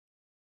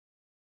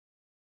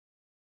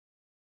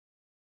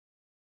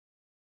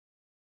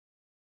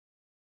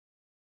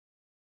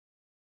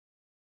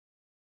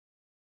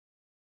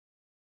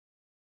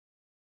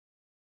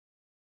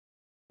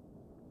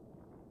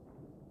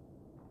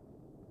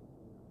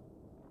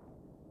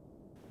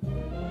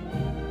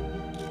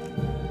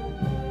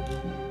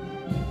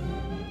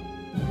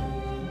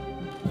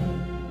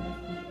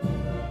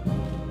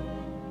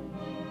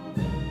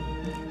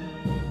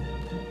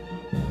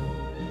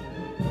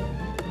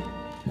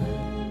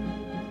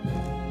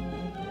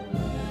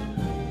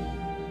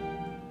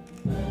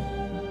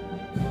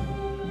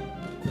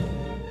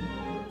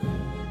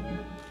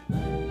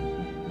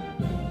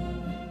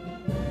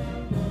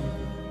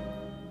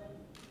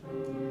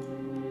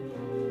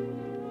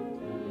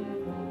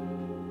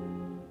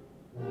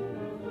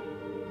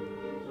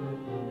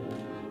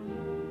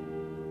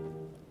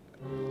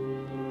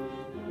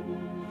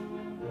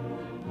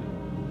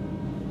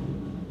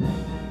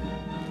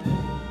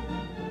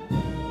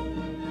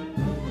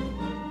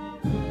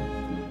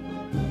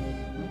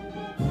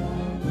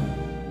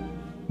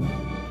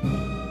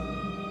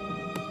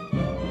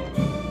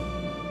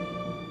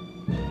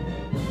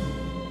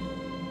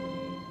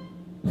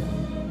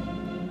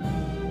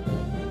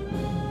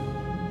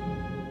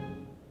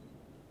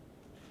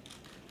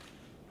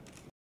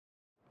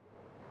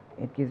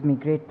It gives me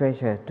great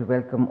pleasure to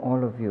welcome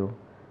all of you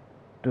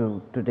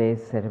to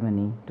today's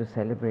ceremony to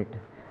celebrate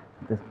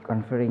the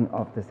conferring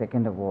of the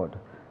second award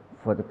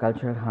for the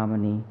cultural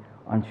harmony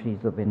on Shri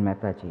Zubin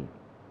Mehta ji.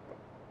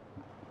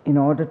 In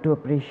order to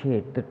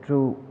appreciate the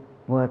true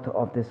worth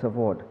of this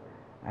award,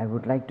 I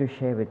would like to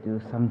share with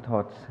you some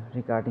thoughts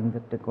regarding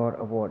the Tagore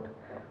Award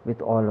with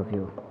all of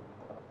you.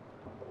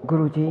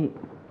 Guruji,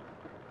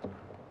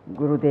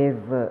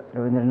 Gurudev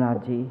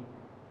Rabindranath ji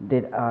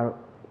did our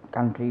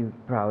country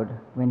proud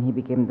when he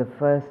became the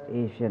first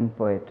Asian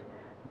poet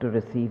to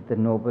receive the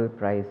Nobel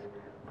Prize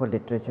for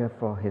Literature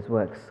for his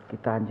works,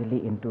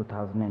 Gitanjali, in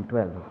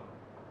 2012.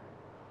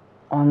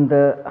 On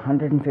the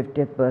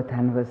 150th birth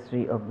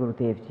anniversary of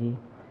Gurudev ji,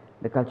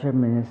 the Culture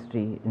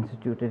Ministry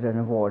instituted an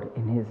award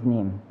in his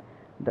name.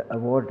 The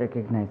award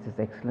recognizes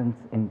excellence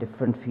in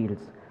different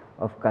fields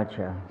of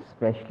culture,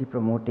 especially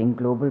promoting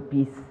global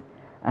peace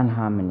and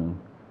harmony.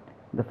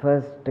 The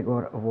first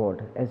Tagore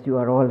Award, as you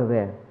are all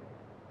aware,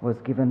 was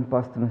given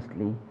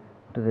posthumously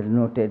to the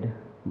noted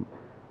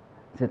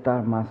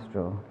sitar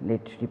maestro,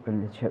 late Shri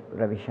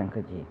Ravi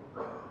Shankar ji.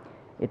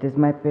 It is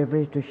my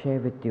privilege to share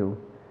with you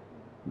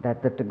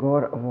that the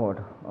Tagore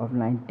Award of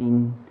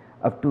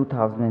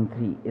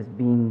 2003 is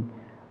being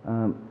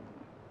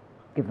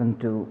given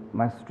to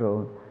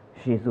Maestro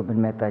Shri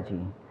Zubin Mehta ji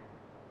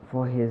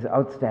for his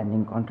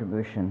outstanding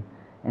contribution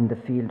in the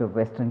field of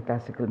Western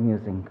classical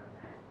music,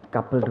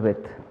 coupled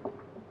with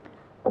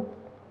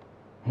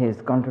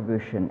his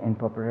contribution in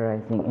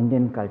popularizing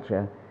Indian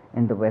culture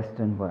in the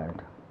Western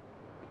world.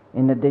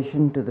 In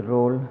addition to the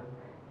role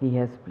he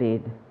has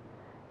played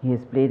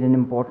an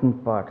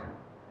important part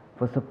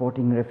for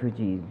supporting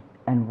refugees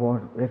and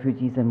war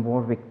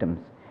victims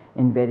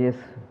in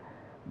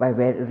by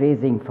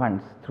raising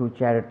funds through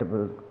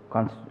charitable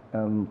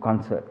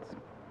concerts.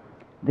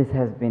 This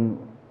has been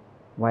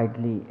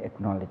widely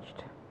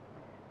acknowledged.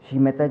 Shri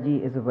Mehta ji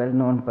is a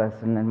well-known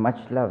person and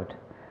much loved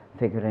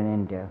figure in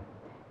India.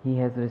 He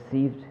has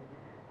received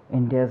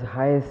India's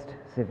highest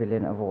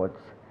civilian awards,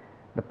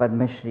 the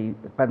Padma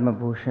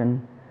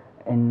Bhushan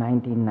in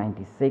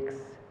 1996,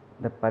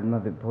 the Padma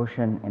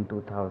Vibhushan in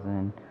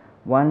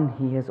 2001.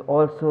 He has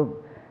also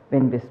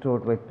been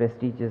bestowed with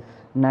prestigious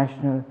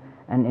national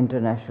and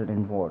international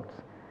awards,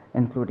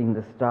 including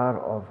the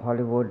Star of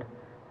Hollywood,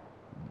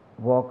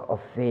 Walk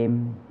of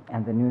Fame,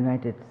 and the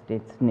United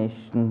States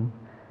Nation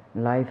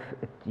Life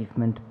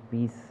Achievement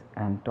Peace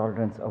and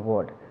Tolerance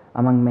Award,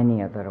 among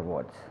many other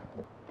awards.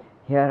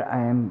 Here I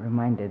am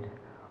reminded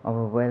of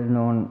a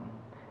well-known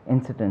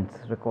incident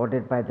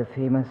recorded by the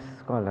famous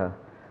scholar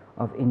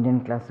of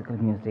Indian classical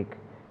music,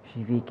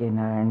 Shri V.K.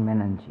 Narayan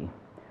Menon ji,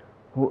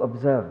 who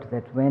observed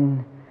that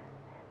when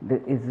the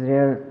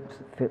Israel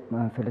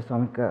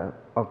Philharmonic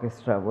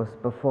Orchestra was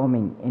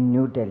performing in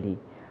New Delhi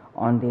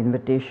on the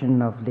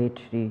invitation of late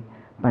Shri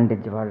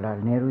Pandit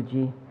Jawaharlal Nehru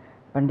ji,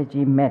 Pandit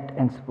ji met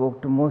and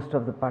spoke to most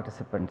of the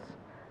participants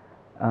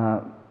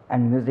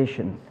and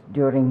musicians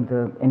during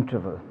the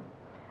interval.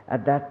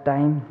 At that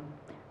time,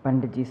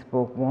 Pandit ji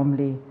spoke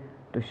warmly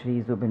to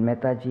Shri Zubin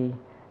Mehta ji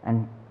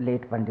and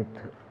late Pandit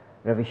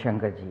Ravi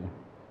Shankar ji.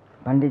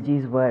 Pandit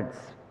ji's words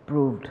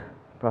proved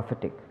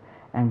prophetic,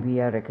 and we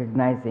are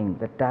recognizing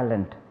the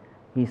talent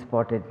he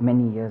spotted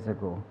many years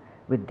ago.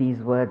 With these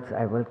words,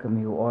 I welcome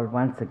you all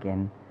once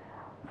again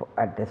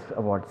at this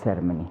award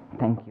ceremony.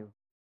 Thank you.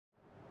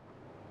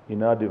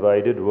 In our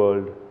divided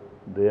world,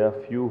 there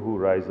are few who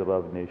rise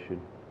above nation,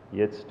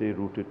 yet stay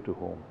rooted to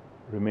home,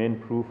 remain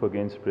proof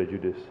against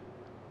prejudice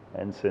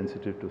and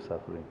sensitive to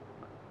suffering,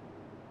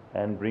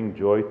 and bring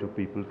joy to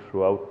people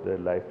throughout their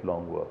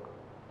lifelong work.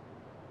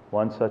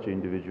 One such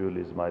individual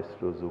is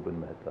Maestro Zubin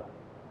Mehta.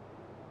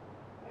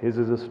 His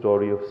is a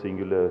story of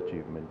singular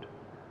achievement.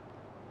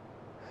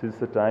 Since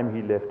the time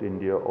he left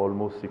India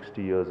almost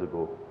 60 years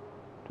ago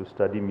to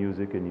study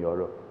music in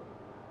Europe,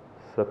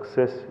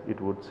 success, it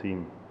would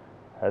seem,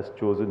 has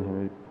chosen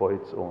him for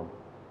its own.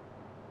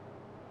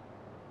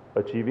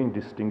 Achieving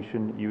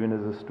distinction even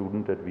as a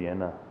student at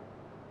Vienna,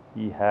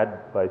 he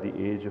had, by the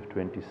age of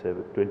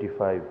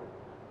 25,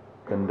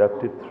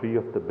 conducted 3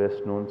 of the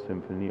best-known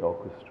symphony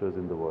orchestras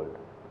in the world,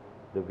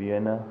 the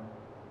Vienna,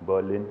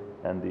 Berlin,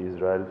 and the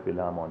Israel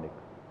Philharmonic.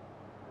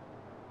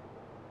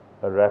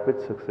 A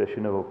rapid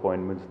succession of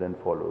appointments then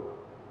followed.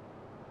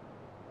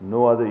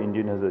 No other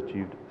Indian has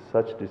achieved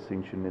such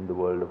distinction in the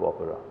world of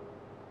opera.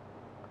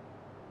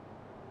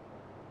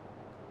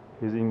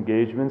 His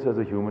engagements as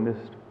a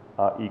humanist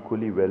are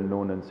equally well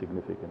known and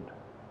significant.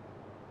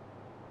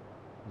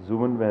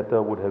 Zubin Mehta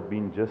would have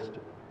been just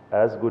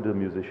as good a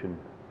musician,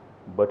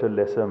 but a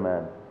lesser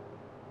man,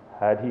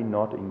 had he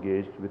not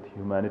engaged with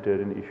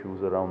humanitarian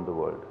issues around the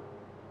world.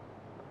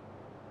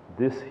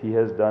 This he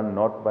has done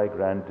not by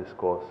grand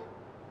discourse,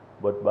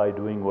 but by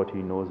doing what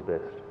he knows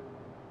best,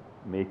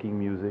 making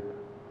music,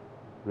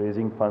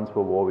 raising funds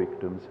for war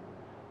victims,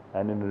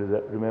 and in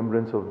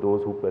remembrance of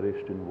those who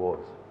perished in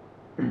wars.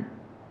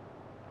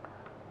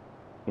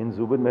 In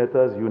Zubin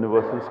Mehta's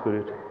universal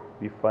spirit,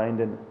 we find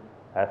an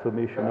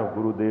affirmation of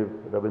Gurudev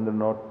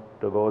Rabindranath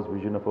Tagore's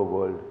vision of a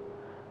world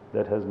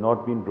that has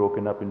not been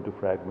broken up into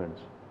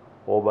fragments,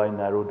 or by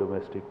narrow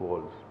domestic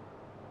walls.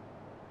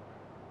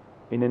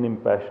 In an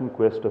impassioned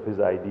quest of his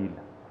ideal,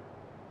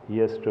 he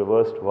has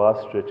traversed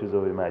vast stretches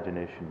of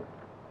imagination,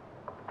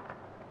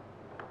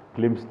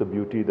 glimpsed the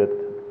beauty that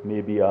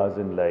may be ours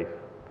in life,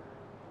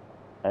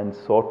 and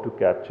sought to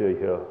capture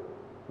here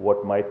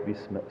what might be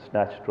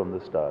snatched from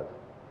the stars.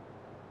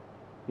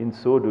 In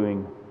so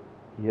doing,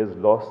 he has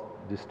lost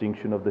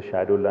distinction of the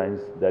shadow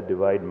lines that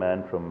divide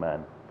man from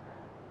man,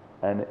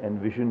 and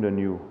envisioned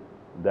anew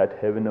that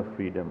heaven of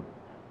freedom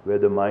where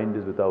the mind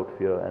is without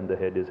fear and the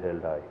head is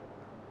held high.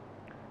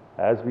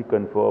 As we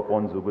confer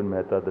upon Zubin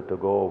Mehta the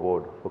Tagore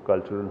Award for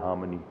Cultural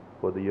Harmony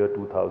for the year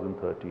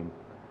 2013,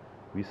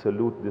 we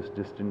salute this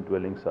distant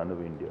dwelling son of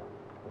India.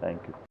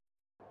 Thank you.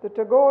 The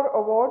Tagore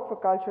Award for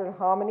Cultural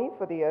Harmony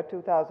for the year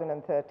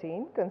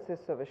 2013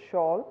 consists of a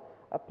shawl,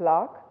 a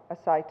plaque, a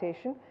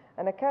citation,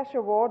 and a cash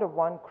award of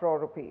 1 crore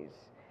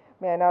rupees.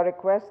 May I now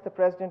request the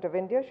President of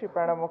India, Shri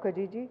Pranab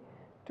Mukherjee,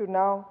 to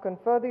now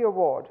confer the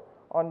award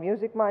on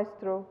Music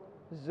Maestro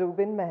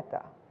Zubin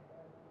Mehta.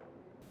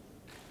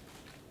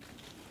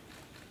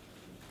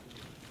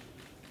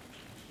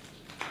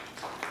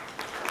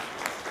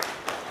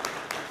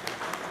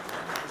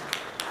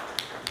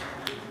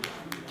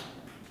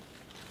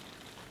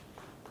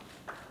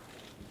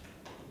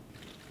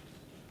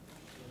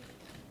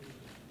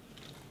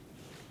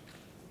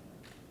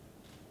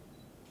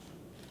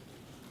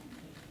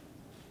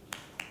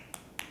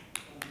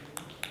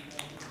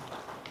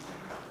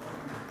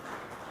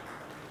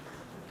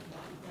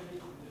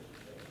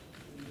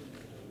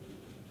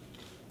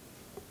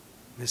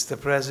 Mr.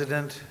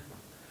 President,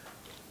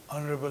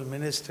 honorable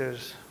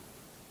ministers,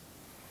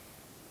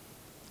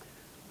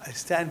 I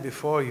stand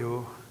before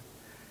you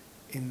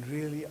in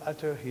really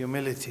utter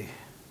humility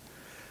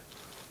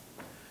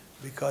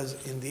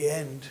because in the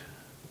end,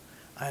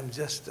 I'm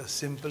just a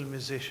simple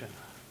musician,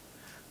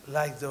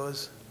 like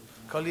those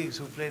colleagues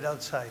who played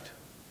outside.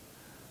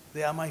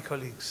 They are my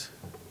colleagues.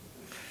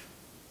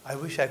 I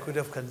wish I could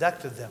have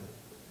conducted them.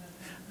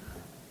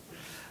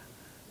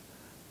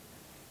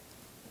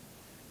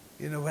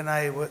 You know, when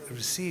I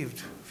received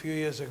a few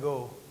years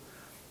ago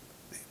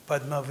the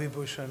Padma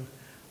Vibhushan,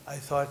 I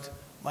thought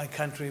my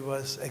country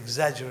was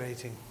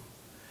exaggerating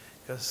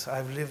because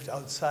I've lived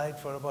outside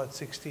for about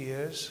 60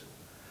 years,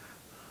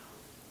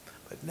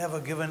 but never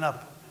given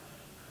up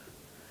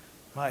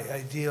my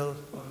ideal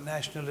of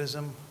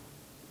nationalism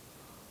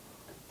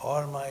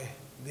or my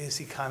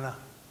desi khana.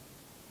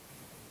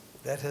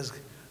 That has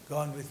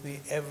gone with me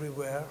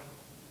everywhere.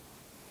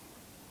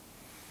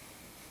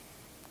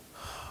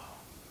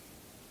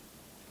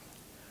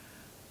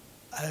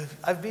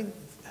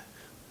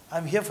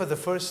 I'm here for the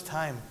first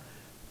time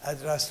at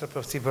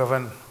Rashtrapati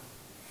Bhavan.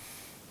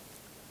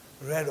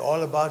 Read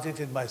all about it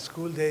in my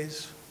school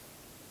days.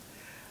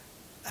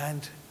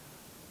 And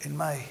in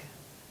my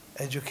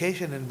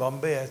education in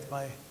Bombay at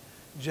my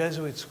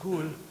Jesuit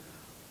school,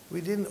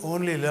 we didn't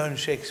only learn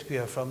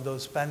Shakespeare from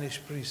those Spanish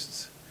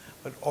priests,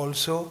 but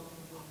also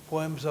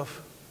poems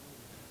of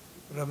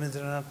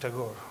Rabindranath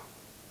Tagore.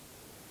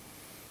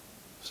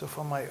 So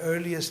from my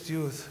earliest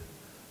youth,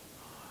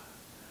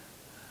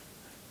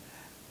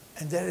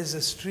 and there is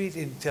a street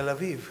in Tel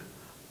Aviv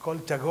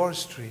called Tagore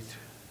Street.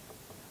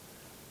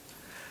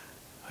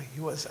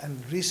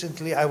 And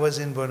recently I was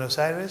in Buenos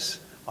Aires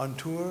on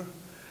tour,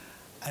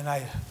 and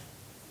I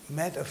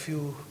met a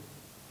few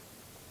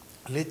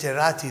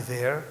literati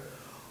there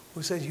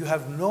who said, you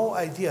have no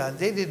idea, and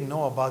they didn't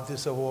know about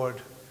this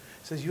award,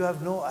 says, you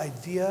have no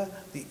idea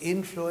the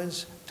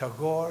influence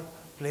Tagore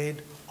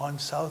played on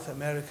South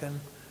American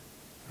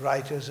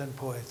writers and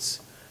poets.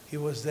 He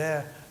was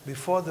there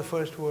before the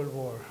First World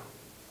War.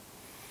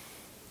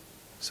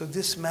 So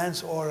this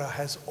man's aura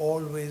has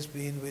always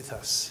been with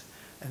us,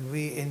 and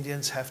we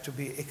Indians have to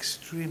be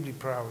extremely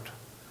proud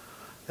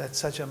that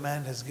such a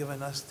man has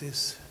given us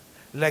this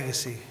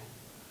legacy.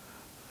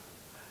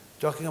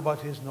 Talking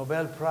about his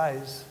Nobel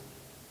Prize,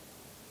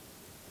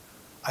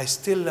 I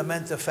still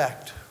lament the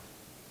fact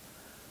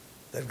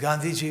that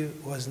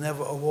Gandhiji was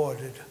never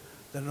awarded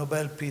the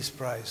Nobel Peace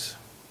Prize.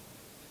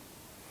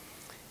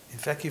 In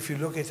fact, if you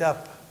look it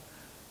up,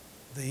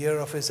 the year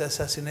of his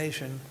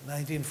assassination,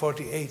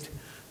 1948,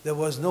 there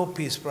was no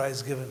Peace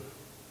Prize given.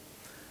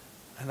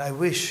 And I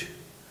wish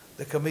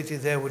the committee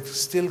there would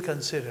still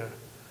consider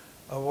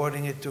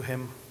awarding it to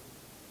him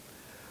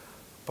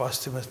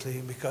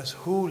posthumously, because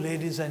who,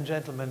 ladies and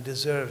gentlemen,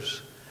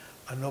 deserves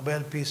a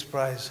Nobel Peace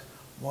Prize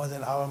more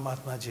than our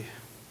Mahatmaji?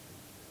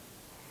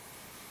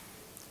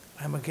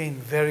 I'm again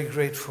very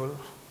grateful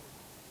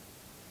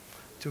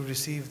to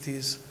receive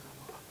these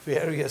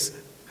various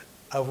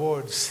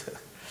awards.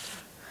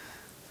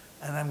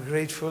 And I'm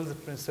grateful,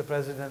 Mr.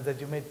 President,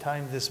 that you made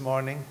time this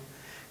morning,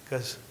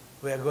 because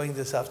we are going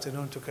this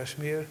afternoon to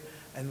Kashmir,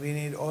 and we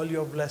need all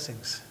your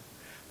blessings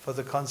for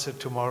the concert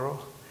tomorrow,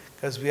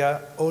 because we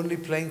are only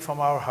playing from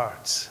our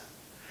hearts.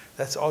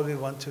 That's all we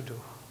want to do.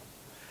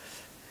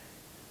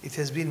 It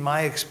has been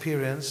my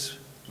experience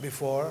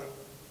before,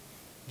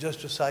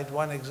 just to cite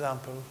one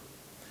example,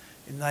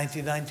 in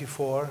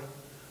 1994,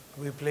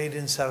 we played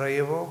in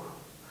Sarajevo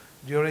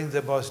during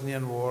the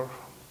Bosnian War.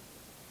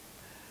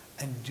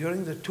 And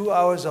during the 2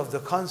 hours of the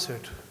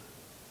concert,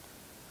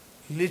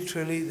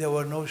 literally there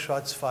were no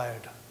shots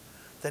fired.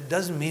 That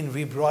doesn't mean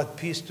we brought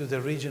peace to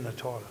the region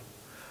at all.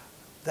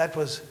 That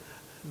was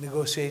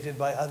negotiated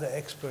by other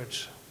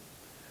experts.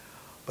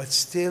 But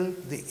still,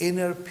 the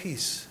inner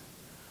peace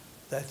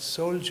that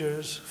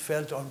soldiers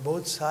felt on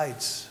both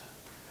sides,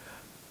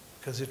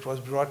 because it was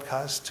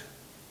broadcast,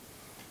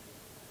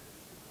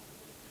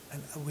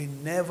 and we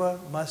never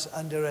must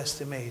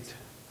underestimate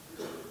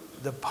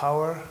the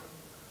power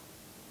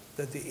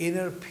that the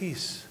inner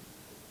peace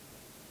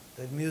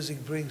that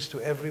music brings to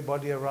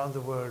everybody around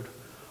the world.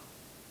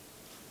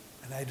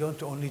 And I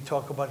don't only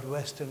talk about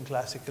Western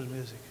classical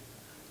music,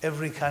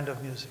 every kind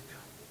of music.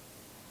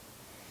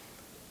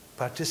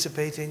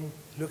 Participating,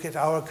 look at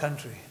our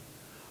country.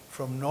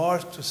 From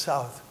north to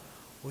south,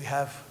 we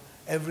have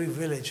every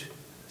village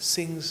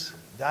sings,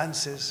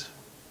 dances.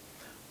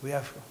 We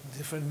have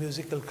different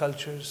musical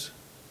cultures.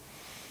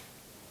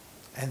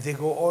 And they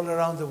go all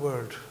around the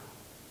world.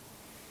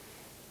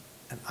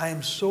 And I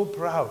am so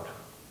proud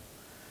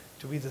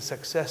to be the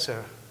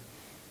successor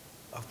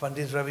of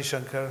Pandit Ravi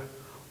Shankar,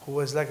 who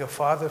was like a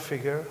father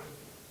figure,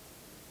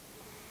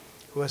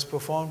 who has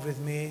performed with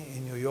me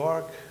in New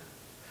York,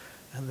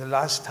 and the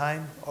last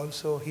time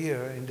also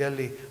here in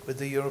Delhi with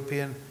the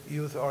European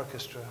Youth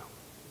Orchestra.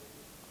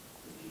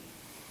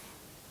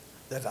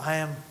 That I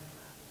am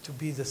to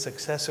be the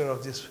successor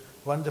of this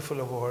wonderful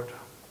award.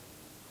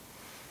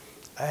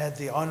 I had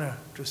the honor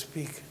to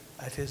speak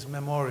at his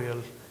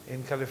memorial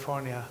in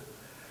California.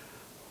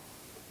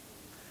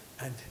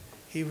 And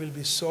he will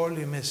be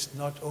sorely missed,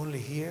 not only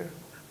here,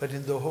 but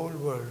in the whole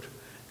world,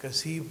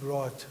 because he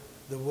brought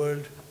the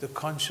world the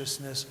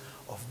consciousness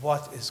of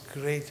what is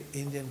great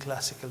Indian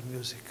classical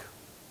music.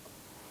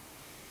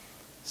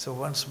 So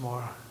once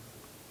more,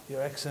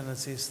 Your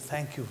Excellencies,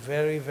 thank you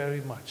very,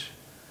 very much.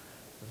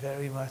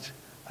 Very much.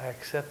 I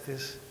accept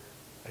this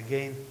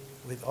again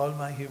with all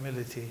my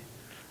humility,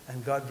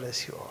 and God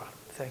bless you all.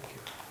 Thank you.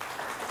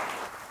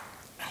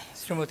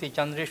 Srimati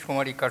Chandresh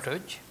Kumari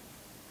Katoj,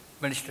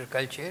 Minister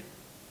Culture,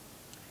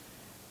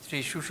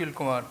 Sri Sushil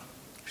Kumar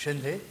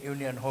Shinde,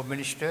 Union Home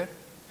Minister,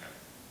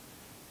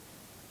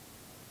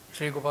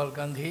 Sri Gopal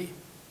Gandhi,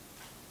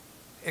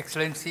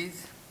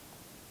 Excellencies,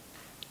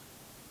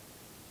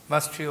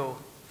 Maestro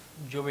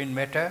Zubin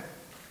Mehta,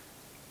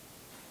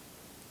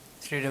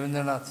 Sri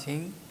Rabindranath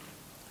Singh,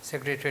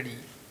 Secretary,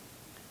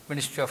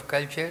 Ministry of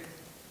Culture,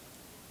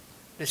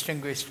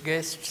 distinguished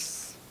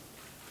guests,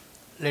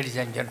 ladies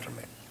and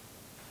gentlemen.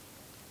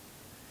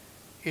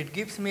 It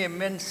gives me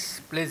immense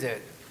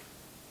pleasure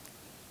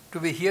to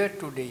be here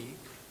today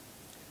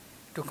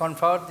to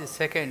confer the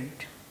second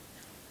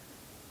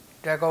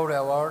Tagore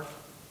Award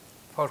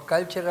for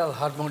Cultural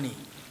Harmony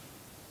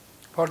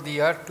for the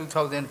year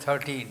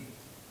 2013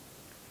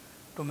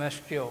 to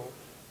Maestro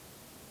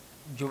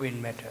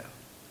Zubin Mehta.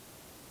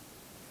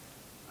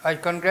 I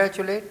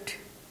congratulate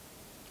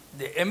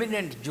the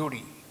eminent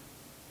jury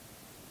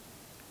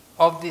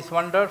of this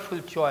wonderful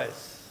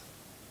choice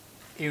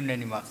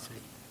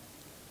unanimously.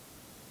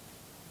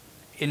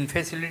 In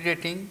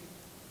felicitating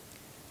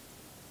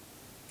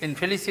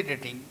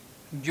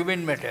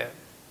Zubin Mehta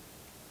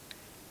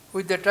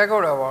with the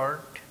Tagore Award,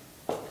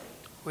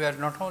 we are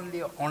not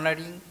only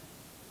honoring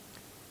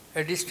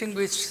a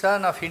distinguished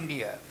son of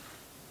India,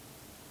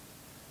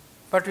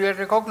 but we are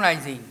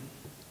recognizing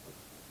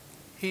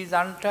his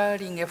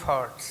untiring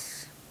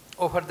efforts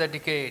over the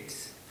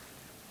decades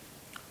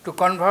to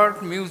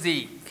convert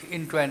music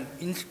into an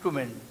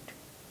instrument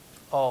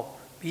of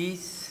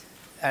peace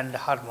and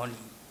harmony.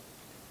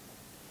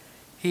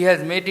 He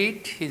has made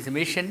it his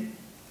mission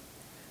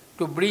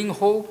to bring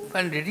hope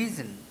and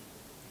reason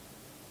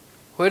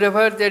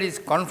wherever there is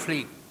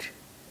conflict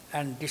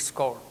and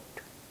discord.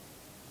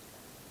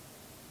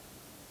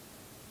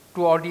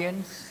 To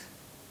audience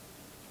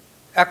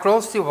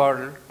across the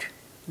world,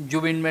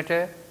 Zubin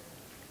Mehta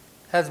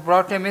has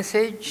brought a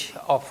message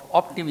of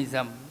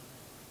optimism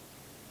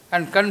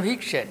and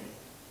conviction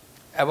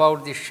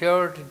about the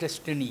shared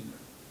destiny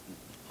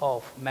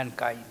of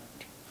mankind.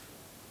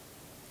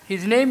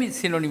 His name is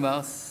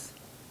synonymous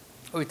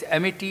with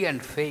amity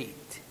and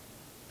faith.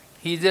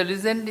 He is a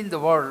legend in the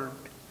world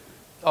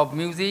of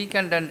music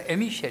and an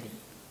emissary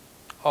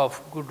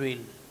of goodwill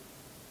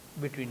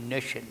between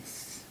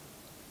nations.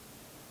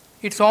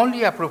 It's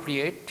only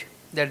appropriate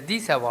that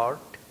this award,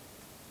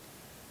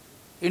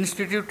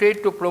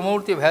 instituted to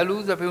promote the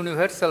values of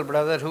universal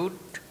brotherhood,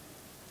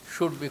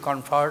 should be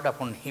conferred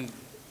upon him.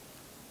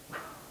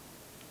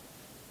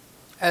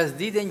 As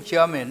the then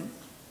chairman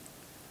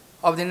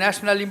of the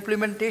National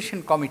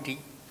Implementation Committee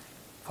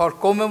for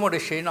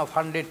commemoration of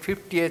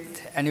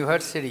 150th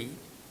anniversary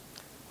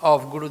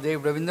of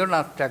Gurudev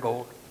Rabindranath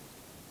Tagore,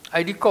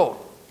 I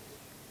recall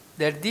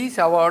that this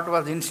award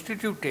was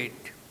instituted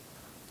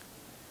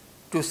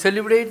to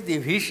celebrate the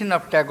vision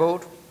of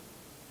Tagore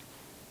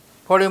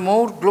for a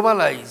more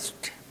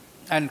globalized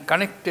and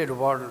connected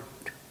world.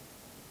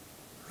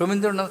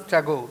 Rabindranath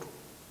Tagore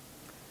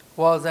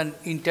was an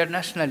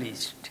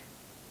internationalist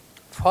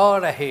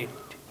far ahead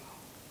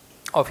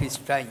of his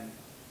time.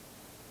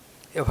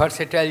 A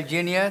versatile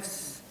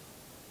genius,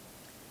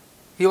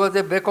 he was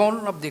a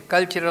beacon of the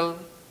cultural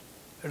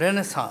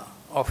renaissance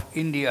of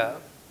India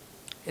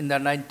in the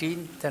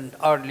 19th and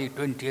early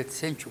 20th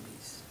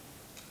centuries.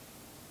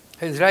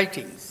 His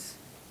writings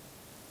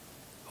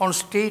on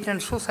state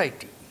and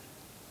society,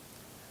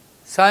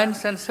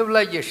 science and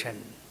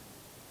civilization,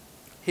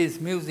 his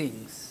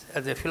musings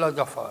as a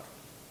philosopher,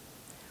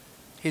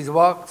 his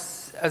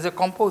works as a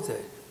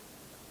composer,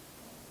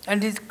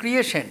 and his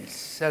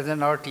creations as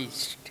an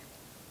artist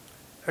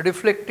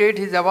reflected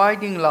his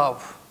abiding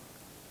love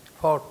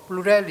for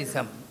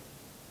pluralism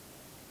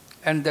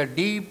and the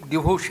deep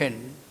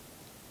devotion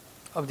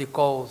of the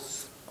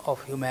cause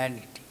of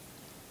humanity.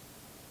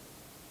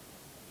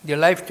 The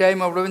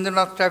lifetime of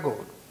Rabindranath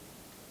Tagore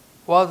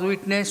was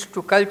witness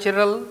to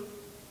cultural,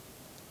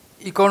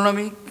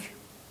 economic,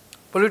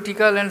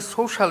 political and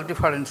social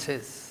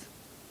differences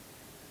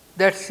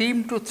that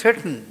seem to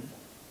threaten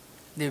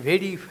the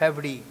very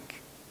fabric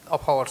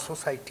of our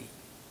society.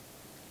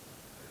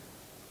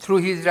 Through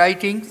his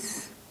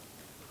writings,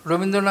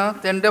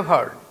 Rabindranath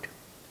endeavored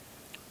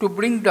to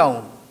bring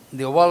down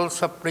the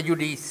walls of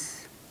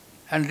prejudice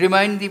and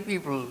remind the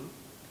people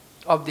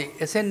of the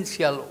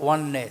essential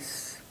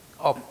oneness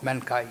of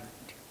mankind.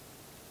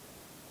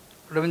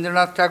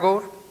 Rabindranath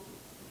Tagore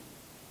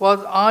was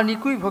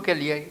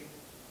unequivocally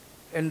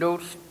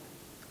endorsed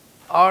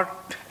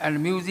art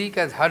and music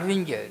as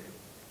harbinger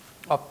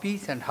of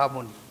peace and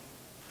harmony,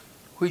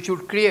 which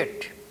would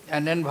create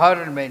an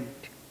environment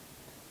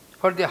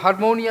for the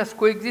harmonious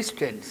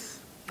coexistence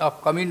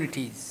of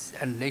communities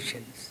and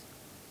nations.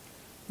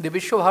 The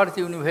Vishwabharati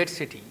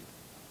University,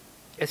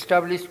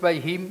 established by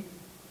him,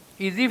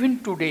 is even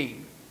today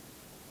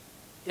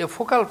a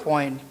focal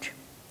point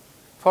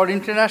for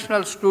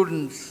international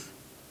students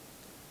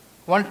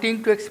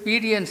wanting to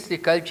experience the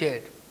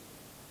culture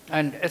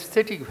and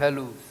aesthetic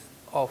values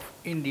of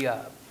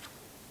India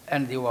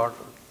and the world.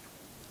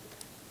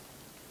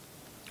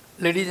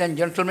 Ladies and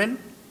gentlemen,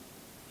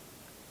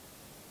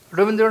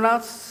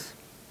 Rabindranath's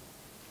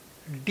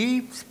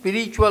deep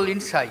spiritual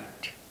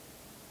insight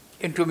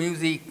into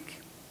music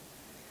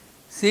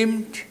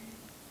seemed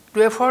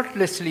to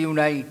effortlessly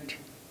unite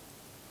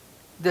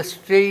the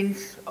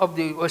strains of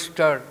the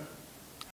Western